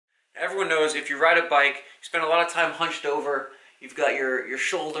Everyone knows if you ride a bike, you spend a lot of time hunched over, you've got your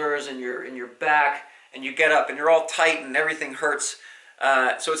shoulders and your back, and you get up and you're all tight and everything hurts.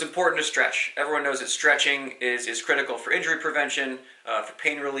 So it's important to stretch. Everyone knows that stretching is critical for injury prevention, for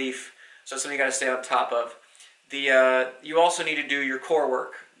pain relief, so it's something you got to stay on top of. You also need to do your core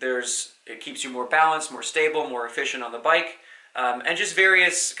work. It keeps you more balanced, more stable, more efficient on the bike, and just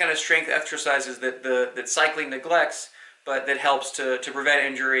various kind of strength exercises that cycling neglects, but that helps to prevent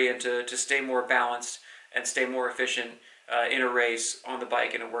injury and to stay more balanced and stay more efficient in a race, on the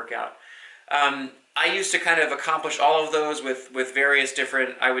bike, in a workout. I used to kind of accomplish all of those with various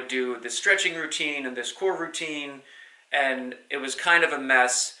different, I would do this stretching routine and this core routine, and it was kind of a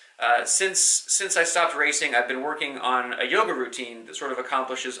mess. Since I stopped racing, I've been working on a yoga routine that sort of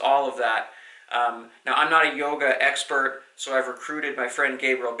accomplishes all of that. Now, I'm not a yoga expert, so I've recruited my friend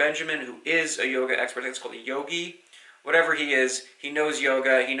Gabriel Benjamin, who is a yoga expert. I think it's called a yogi. Whatever he is, he knows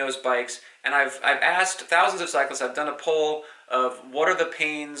yoga, he knows bikes, and I've asked thousands of cyclists. I've done a poll of what are the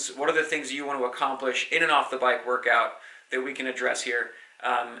pains, what are the things you want to accomplish in and off the bike workout that we can address here.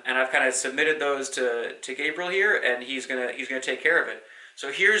 And I've kind of submitted those to Gabriel here, and he's gonna take care of it.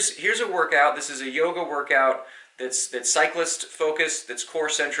 So here's a workout. This is a yoga workout that's cyclist focused, that's core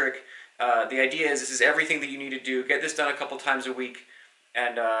centric. The idea is this is everything that you need to do. Get this done a couple times a week,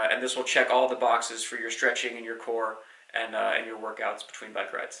 and this will check all the boxes for your stretching and your core and your workouts between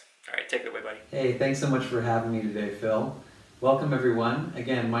bike rides. All right, take it away, buddy. Hey, thanks so much for having me today, Phil. Welcome everyone.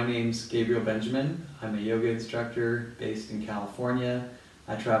 Again, my name's Gabriel Benjamin. I'm a yoga instructor based in California.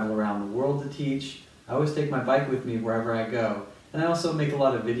 I travel around the world to teach. I always take my bike with me wherever I go, and I also make a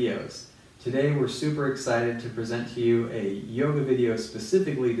lot of videos. Today we're super excited to present to you a yoga video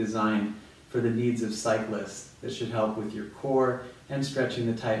specifically designed for the needs of cyclists that should help with your core and stretching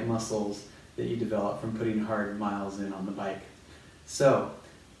the tight muscles that you develop from putting hard miles in on the bike. So,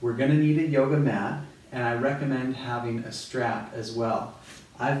 we're going to need a yoga mat, and I recommend having a strap as well.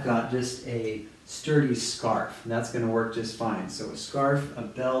 I've got just a sturdy scarf, and that's going to work just fine. So a scarf, a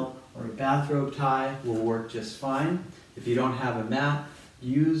belt, or a bathrobe tie will work just fine. If you don't have a mat,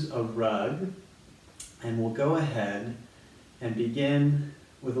 use a rug, and we'll go ahead and begin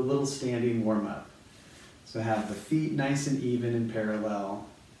with a little standing warm-up. So have the feet nice and even and parallel,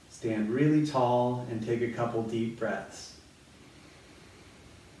 stand really tall, and take a couple deep breaths.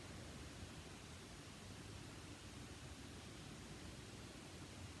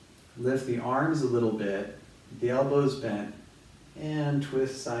 Lift the arms a little bit, the elbows bent, and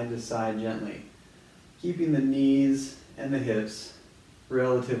twist side to side gently, keeping the knees and the hips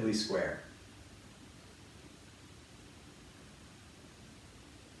relatively square.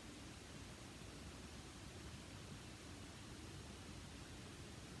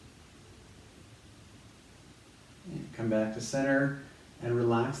 And come back to center and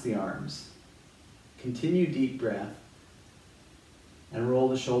relax the arms. Continue deep breath and roll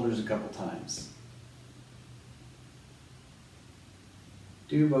the shoulders a couple times.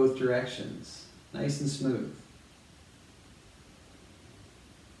 Do both directions, nice and smooth.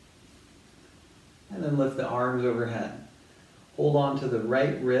 And then lift the arms overhead. Hold on to the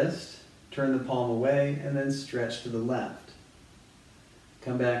right wrist, turn the palm away, and then stretch to the left.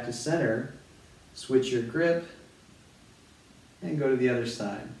 Come back to center, switch your grip, and go to the other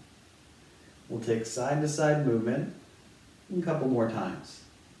side. We'll take side to side movement a couple more times.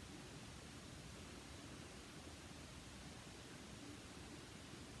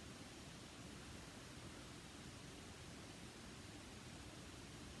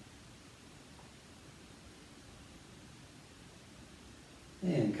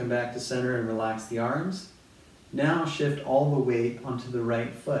 And come back to center and relax the arms. Now shift all the weight onto the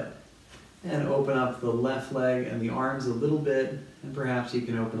right foot and open up the left leg and the arms a little bit, and perhaps you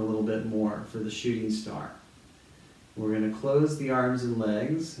can open a little bit more for the shooting star. We're going to close the arms and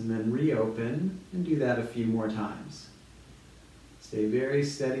legs and then reopen and do that a few more times. Stay very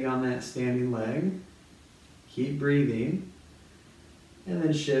steady on that standing leg. Keep breathing. And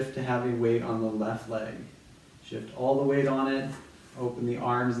then shift to having weight on the left leg. Shift all the weight on it. Open the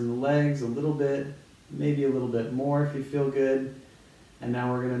arms and the legs a little bit, maybe a little bit more if you feel good. And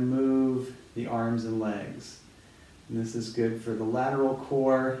now we're going to move the arms and legs. And this is good for the lateral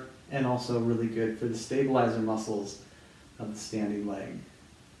core and also really good for the stabilizer muscles of the standing leg.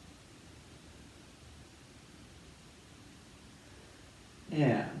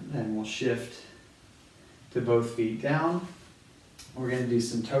 And then we'll shift to both feet down. We're going to do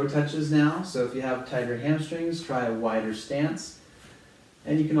some toe touches now. So if you have tighter hamstrings, try a wider stance.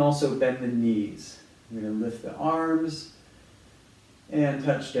 And you can also bend the knees. We're going to lift the arms and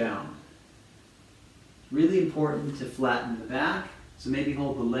touch down. Really important to flatten the back So maybe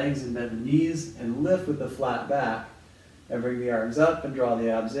hold the legs and bend the knees and lift with the flat back. And bring the arms up and draw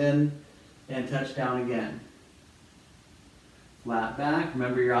the abs in and touch down again. Flat back.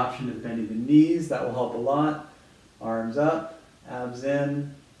 Remember your option of bending the knees. That will help a lot. Arms up, abs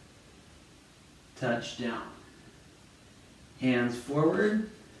in, touch down. Hands forward.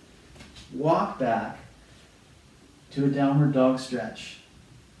 Walk back to a downward dog stretch.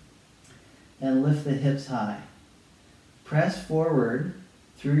 And lift the hips high. Press forward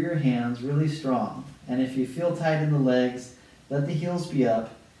through your hands really strong. And if you feel tight in the legs, let the heels be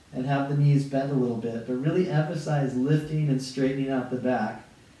up and have the knees bend a little bit, but really emphasize lifting and straightening out the back.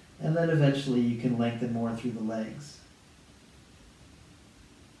 And then eventually you can lengthen more through the legs.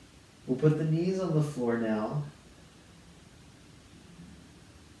 We'll put the knees on the floor now.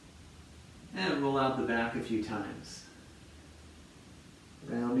 And roll out the back a few times.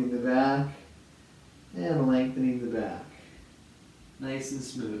 Rounding the back and lengthening the back. Nice and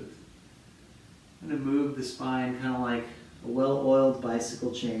smooth. I'm going to move the spine kind of like a well-oiled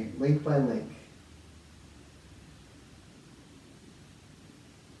bicycle chain, link by link.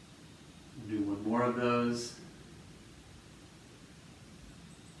 We'll do one more of those.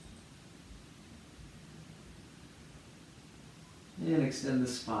 And extend the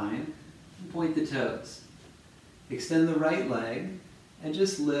spine and point the toes. Extend the right leg and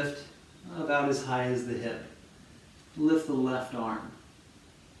just lift about as high as the hip. Lift the left arm.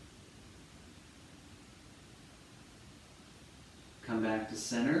 Come back to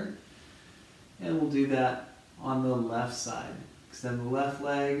center, and we'll do that on the left side. Extend the left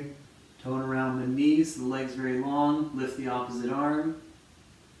leg, tone around the knees, the leg's very long, lift the opposite arm,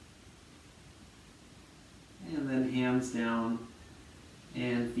 and then hands down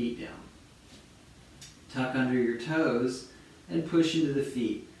and feet down. Tuck under your toes and push into the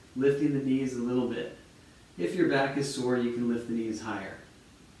feet, lifting the knees a little bit. If your back is sore, you can lift the knees higher.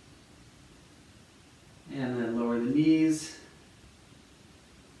 And then lower the knees.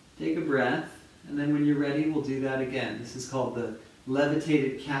 Take a breath, and then when you're ready, we'll do that again. This is called the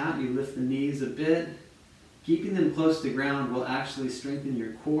levitated cat. You lift the knees a bit. Keeping them close to ground will actually strengthen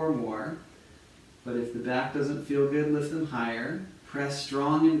your core more. But if the back doesn't feel good, lift them higher. Press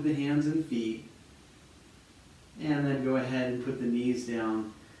strong into the hands and feet. And then go ahead and put the knees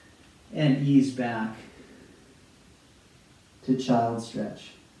down and ease back to child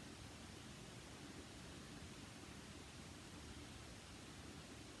stretch.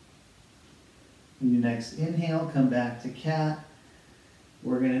 On your next inhale, come back to cat.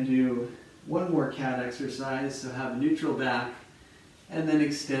 We're going to do one more cat exercise, so have a neutral back, and then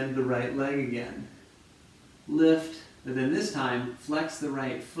extend the right leg again. Lift, but then this time, flex the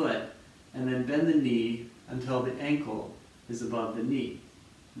right foot, and then bend the knee until the ankle is above the knee.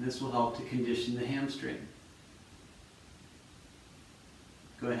 And this will help to condition the hamstring.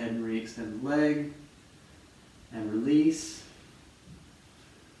 Go ahead and re-extend the leg, and release.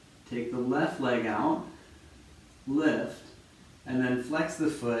 Take the left leg out, lift, and then flex the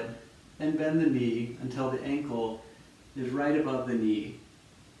foot and bend the knee until the ankle is right above the knee.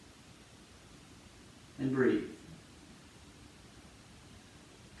 And breathe.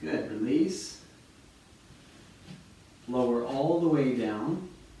 Good. Release. Lower all the way down.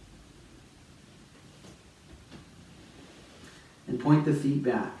 And point the feet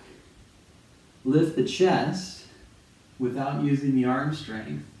back. Lift the chest without using the arm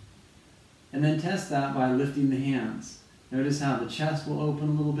strength. And then test that by lifting the hands. Notice how the chest will open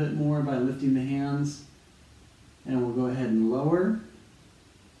a little bit more by lifting the hands. And we'll go ahead and lower.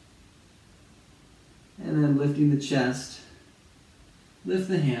 And then lifting the chest. Lift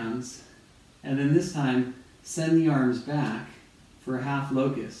the hands. And then this time, send the arms back for a half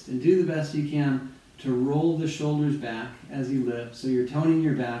locust. And do the best you can to roll the shoulders back as you lift. So you're toning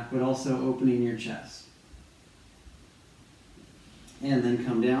your back, but also opening your chest. And then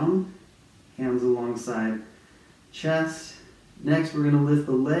come down. Hands alongside chest. Next, we're going to lift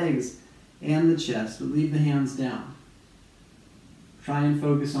the legs and the chest, but leave the hands down. Try and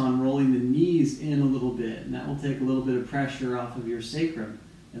focus on rolling the knees in a little bit, and that will take a little bit of pressure off of your sacrum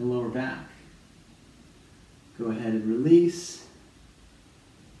and lower back. Go ahead and release.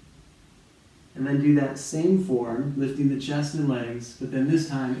 And then do that same form, lifting the chest and legs, but then this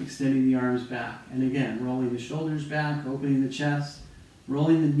time extending the arms back. And again, rolling the shoulders back, opening the chest,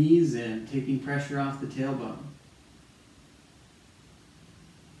 rolling the knees in, taking pressure off the tailbone.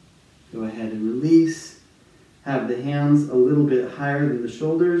 Go ahead and release. Have the hands a little bit higher than the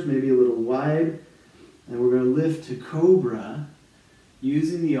shoulders, maybe a little wide. And we're going to lift to cobra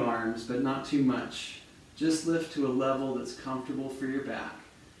using the arms, but not too much. Just lift to a level that's comfortable for your back.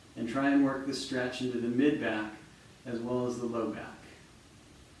 And try and work the stretch into the mid back as well as the low back.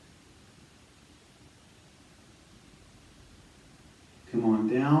 Come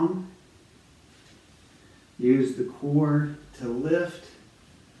on down. Use the core to lift.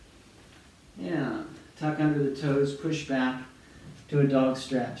 And tuck under the toes, push back to a dog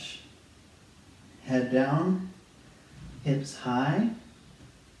stretch. Head down, hips high.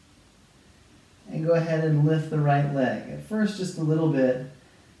 And go ahead and lift the right leg. At first, just a little bit.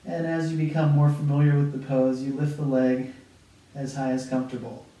 And as you become more familiar with the pose, you lift the leg as high as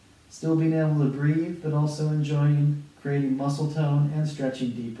comfortable. Still being able to breathe, but also enjoying creating muscle tone and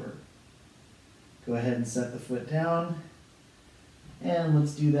stretching deeper. Go ahead and set the foot down. And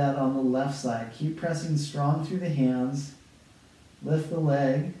let's do that on the left side. Keep pressing strong through the hands. Lift the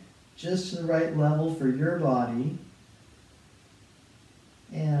leg just to the right level for your body.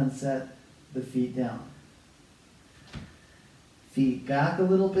 And set the feet down. Feet back a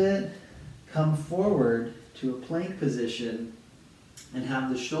little bit. Come forward to a plank position and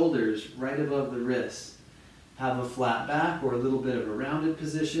have the shoulders right above the wrists. Have a flat back or a little bit of a rounded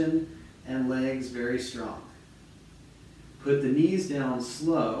position and legs very strong. Put the knees down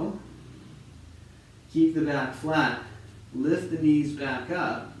slow. Keep the back flat. Lift the knees back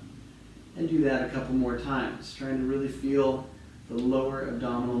up and do that a couple more times, trying to really feel the lower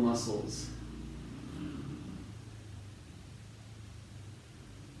abdominal muscles.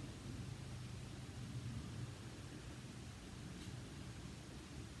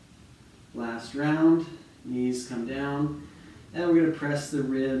 Last round, knees come down, and we're going to press the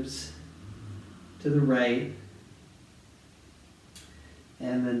ribs to the right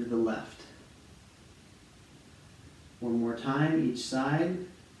and then to the left. One more time, each side.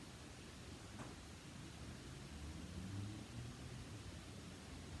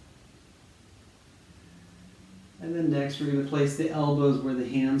 And then next we're going to place the elbows where the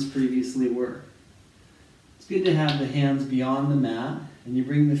hands previously were. It's good to have the hands beyond the mat, and you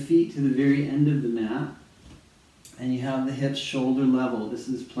bring the feet to the very end of the mat, and you have the hips shoulder level. This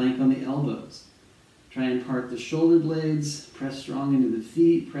is plank on the elbows. Try and part the shoulder blades, press strong into the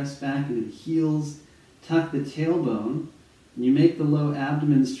feet, press back into the heels, tuck the tailbone, and you make the low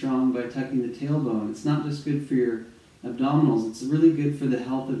abdomen strong by tucking the tailbone. It's not just good for your abdominals, it's really good for the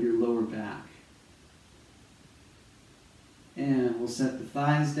health of your lower back. And we'll set the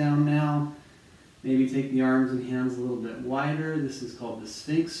thighs down now. Maybe take the arms and hands a little bit wider. This is called the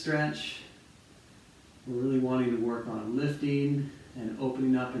Sphinx stretch. We're really wanting to work on lifting and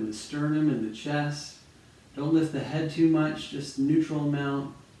opening up in the sternum and the chest. Don't lift the head too much, just neutral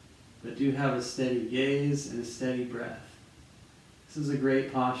amount, but do have a steady gaze and a steady breath. This is a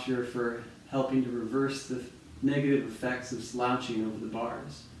great posture for helping to reverse the negative effects of slouching over the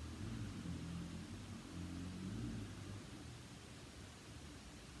bars.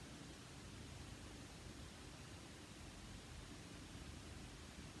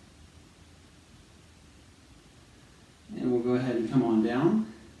 And we'll go ahead and come on down.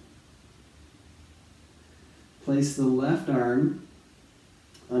 Place the left arm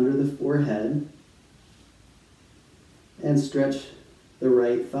under the forehead and stretch the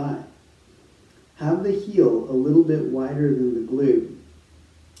right thigh. Have the heel a little bit wider than the glute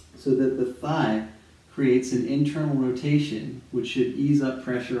so that the thigh creates an internal rotation, which should ease up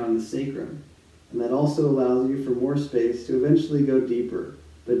pressure on the sacrum. And that also allows you for more space to eventually go deeper.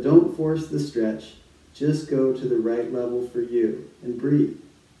 But don't force the stretch. Just go to the right level for you and breathe.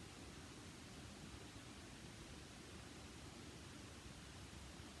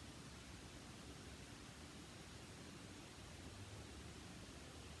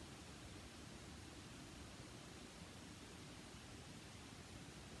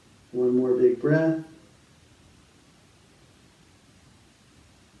 One more big breath.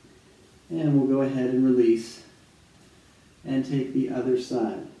 And we'll go ahead and release and take the other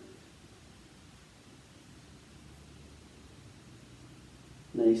side.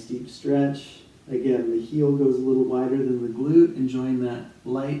 Nice deep stretch. Again, the heel goes a little wider than the glute, enjoying that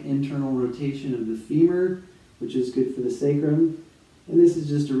light internal rotation of the femur, which is good for the sacrum. And this is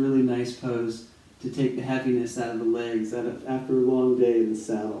just a really nice pose to take the heaviness out of the legs after a long day in the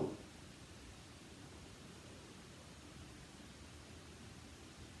saddle.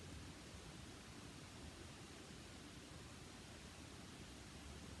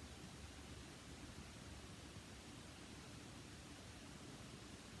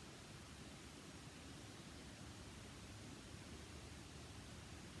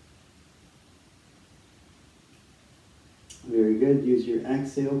 Very good. Use your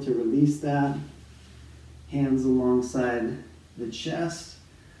exhale to release that. Hands alongside the chest.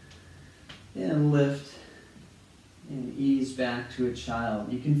 And lift and ease back to a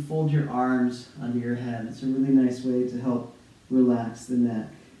child. You can fold your arms under your head. It's a really nice way to help relax the neck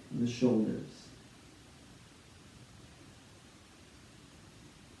and the shoulders.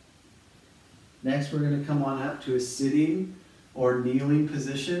 Next, we're going to come on up to a sitting or kneeling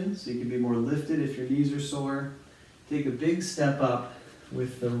position, so you can be more lifted if your knees are sore. Take a big step up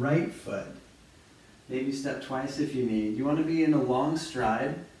with the right foot. Maybe step twice if you need. You want to be in a long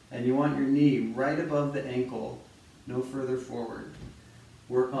stride, and you want your knee right above the ankle, no further forward.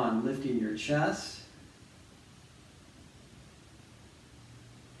 Work on lifting your chest.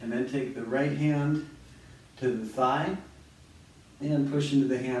 And then take the right hand to the thigh and push into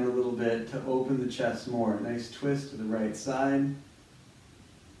the hand a little bit to open the chest more. Nice twist to the right side.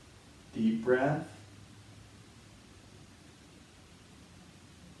 Deep breath.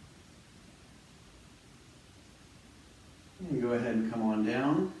 And go ahead and come on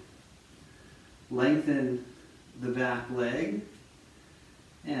down. Lengthen the back leg.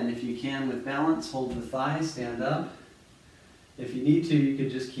 And if you can, with balance, hold the thigh, stand up. If you need to, you could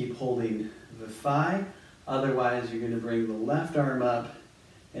just keep holding the thigh. Otherwise, you're going to bring the left arm up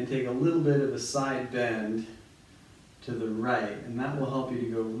and take a little bit of a side bend to the right. And that will help you to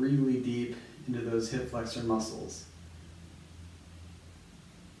go really deep into those hip flexor muscles.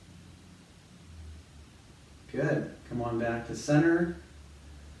 Good. Come on back to center.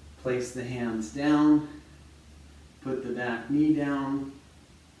 Place the hands down. Put the back knee down.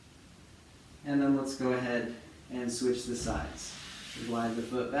 And then let's go ahead and switch the sides. Glide the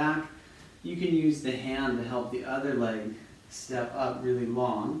foot back. You can use the hand to help the other leg step up really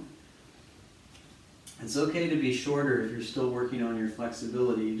long. It's okay to be shorter if you're still working on your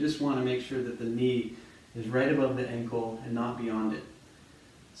flexibility. You just want to make sure that the knee is right above the ankle and not beyond it.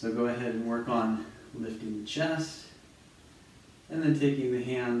 So go ahead and work on lifting the chest, and then taking the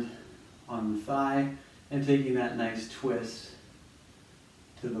hand on the thigh and taking that nice twist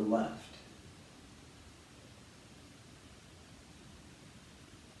to the left.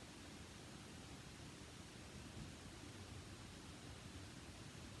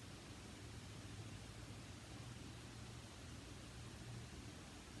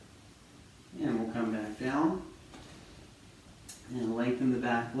 And we'll come back down and lengthen the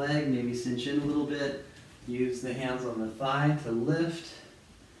back leg, maybe cinch in a little bit. Use the hands on the thigh to lift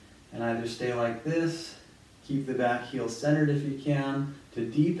and either stay like this, keep the back heel centered if you can. To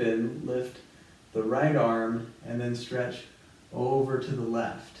deepen, lift the right arm and then stretch over to the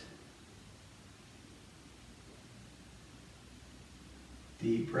left.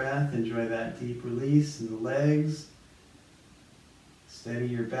 Deep breath, enjoy that deep release in the legs. Steady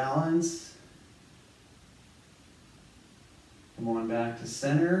your balance. Come on back to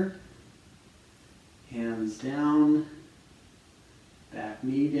center. Hands down. Back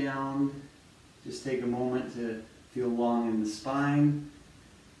knee down. Just take a moment to feel long in the spine.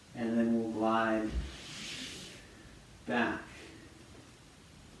 And then we'll glide back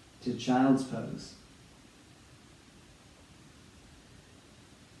to child's pose.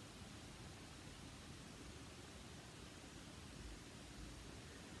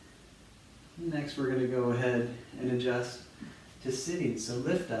 Next, we're going to go ahead and adjust to sitting. So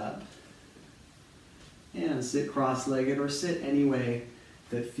lift up and sit cross-legged, or sit any way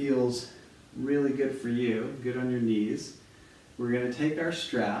that feels really good for you, good on your knees. We're going to take our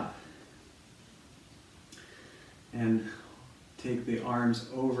strap and take the arms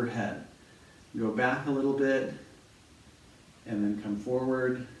overhead. Go back a little bit and then come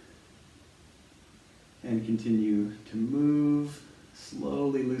forward and continue to move,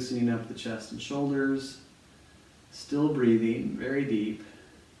 slowly loosening up the chest and shoulders. Still breathing, very deep.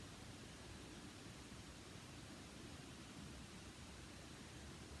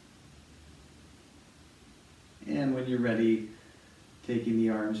 And when you're ready, taking the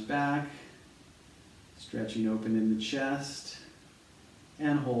arms back, stretching open in the chest,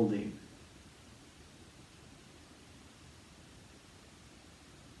 and holding.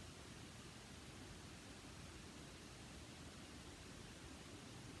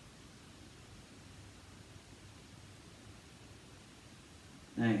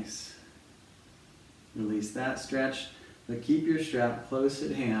 Nice. Release that, stretch, but keep your strap close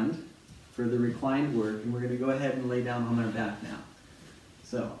at hand for the reclined work, and we're going to go ahead and lay down on our back now.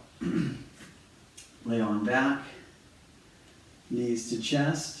 So, lay on back, knees to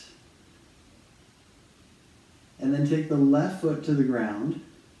chest, and then take the left foot to the ground,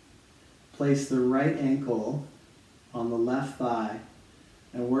 place the right ankle on the left thigh,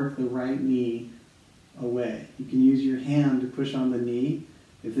 and work the right knee away. You can use your hand to push on the knee.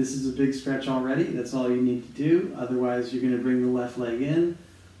 If this is a big stretch already, that's all you need to do. Otherwise, you're going to bring the left leg in,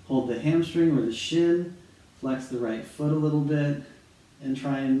 hold the hamstring or the shin, flex the right foot a little bit, and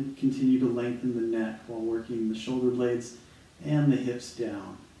try and continue to lengthen the neck while working the shoulder blades and the hips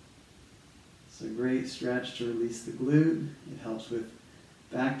down. It's a great stretch to release the glute. It helps with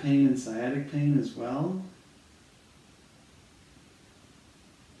back pain and sciatic pain as well.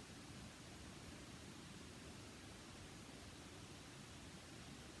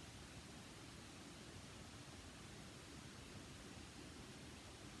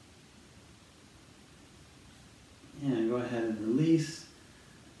 And go ahead and release.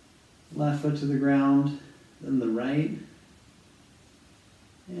 Left foot to the ground, then the right.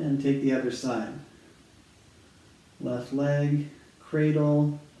 And take the other side. Left leg,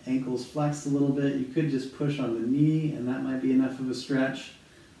 cradle, ankles flexed a little bit. You could just push on the knee and that might be enough of a stretch.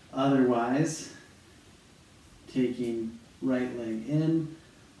 Otherwise, taking right leg in,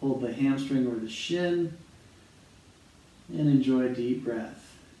 hold the hamstring or the shin, and enjoy a deep breath.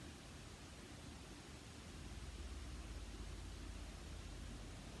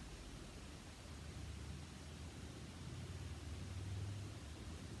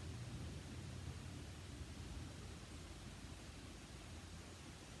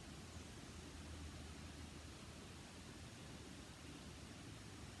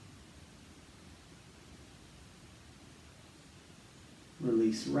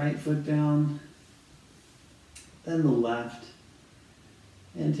 Release right foot down, then the left,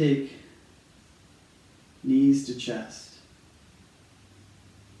 and take knees to chest.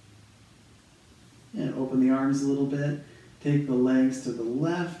 And open the arms a little bit. Take the legs to the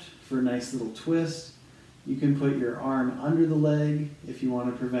left for a nice little twist. You can put your arm under the leg if you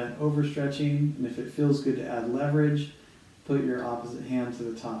want to prevent overstretching, and if it feels good to add leverage, put your opposite hand to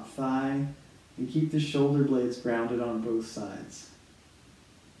the top thigh, and keep the shoulder blades grounded on both sides.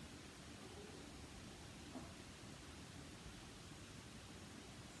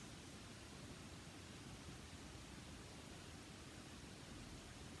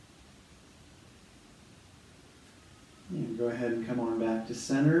 And go ahead and come on back to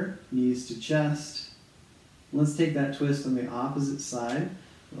center, knees to chest. Let's take that twist on the opposite side.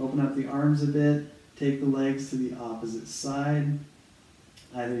 Open up the arms a bit, take the legs to the opposite side.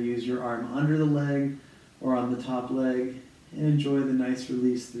 Either use your arm under the leg or on the top leg, and enjoy the nice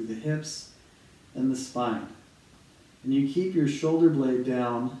release through the hips and the spine. And you keep your shoulder blade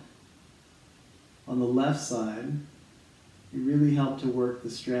down on the left side. You really help to work the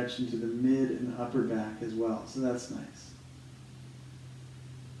stretch into the mid and upper back as well, so that's nice.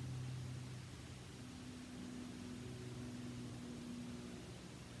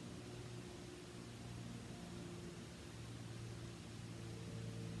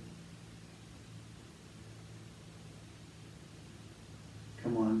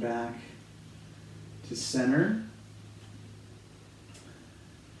 Come on back to center,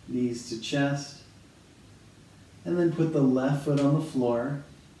 knees to chest. And then put the left foot on the floor.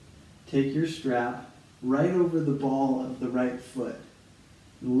 Take your strap right over the ball of the right foot.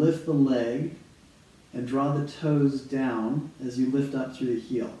 Lift the leg and draw the toes down as you lift up through the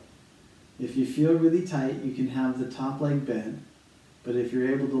heel. If you feel really tight, you can have the top leg bent. But if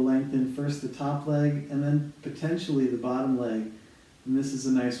you're able to lengthen first the top leg and then potentially the bottom leg, then this is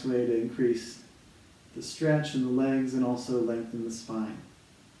a nice way to increase the stretch in the legs and also lengthen the spine.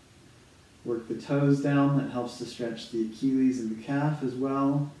 Work the toes down, that helps to stretch the Achilles and the calf as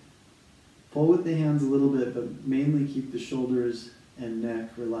well. Pull with the hands a little bit, but mainly keep the shoulders and neck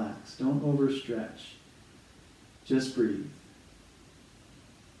relaxed. Don't overstretch. Just breathe.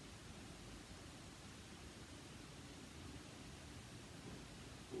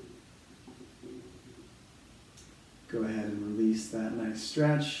 Go ahead and release that nice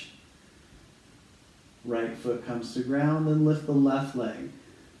stretch. Right foot comes to ground, then lift the left leg.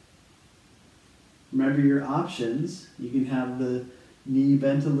 Remember your options. You can have the knee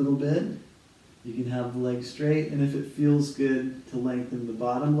bent a little bit. You can have the leg straight, and if it feels good to lengthen the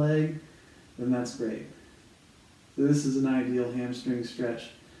bottom leg, then that's great. So this is an ideal hamstring stretch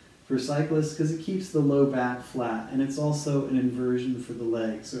for cyclists because it keeps the low back flat, and it's also an inversion for the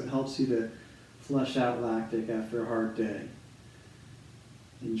leg, so it helps you to flush out lactic after a hard day.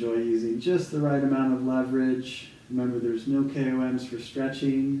 Enjoy using just the right amount of leverage. Remember, there's no KOMs for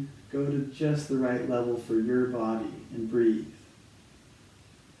stretching. Go to just the right level for your body and breathe.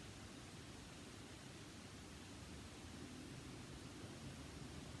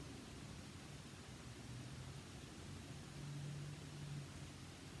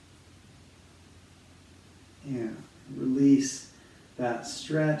 And release that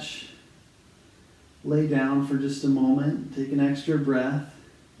stretch. Lay down for just a moment. Take an extra breath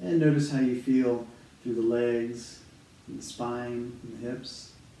and notice how you feel through the legs, and the spine, and the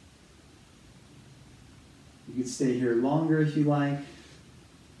hips. You can stay here longer if you like.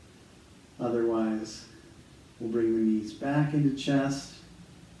 Otherwise, we'll bring the knees back into chest.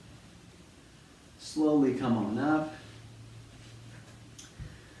 Slowly come on up.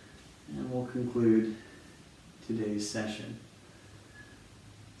 and we'll conclude today's session.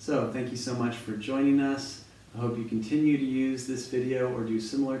 So thank you so much for joining us. I hope you continue to use this video or do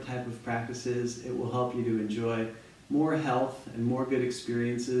similar type of practices. It will help you to enjoy more health and more good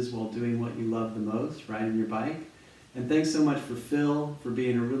experiences while doing what you love the most, riding your bike. And thanks so much for Phil for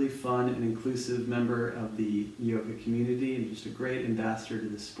being a really fun and inclusive member of the yoga community and just a great ambassador to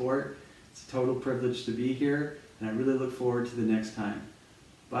the sport. It's a total privilege to be here, and I really look forward to the next time.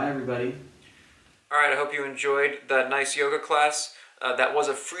 Bye, everybody. All right, I hope you enjoyed that nice yoga class. That was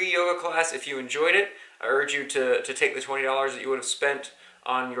a free yoga class. If you enjoyed it, I urge you to take the $20 that you would have spent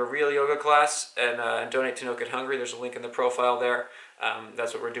on your real yoga class and donate to No Kid Hungry. There's a link in the profile there.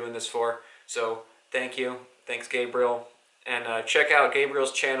 That's what we're doing this for. So thank you. Thanks, Gabriel. And check out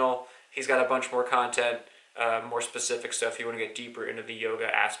Gabriel's channel. He's got a bunch more content, more specific stuff if you want to get deeper into the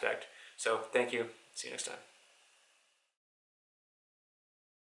yoga aspect. So thank you. See you next time.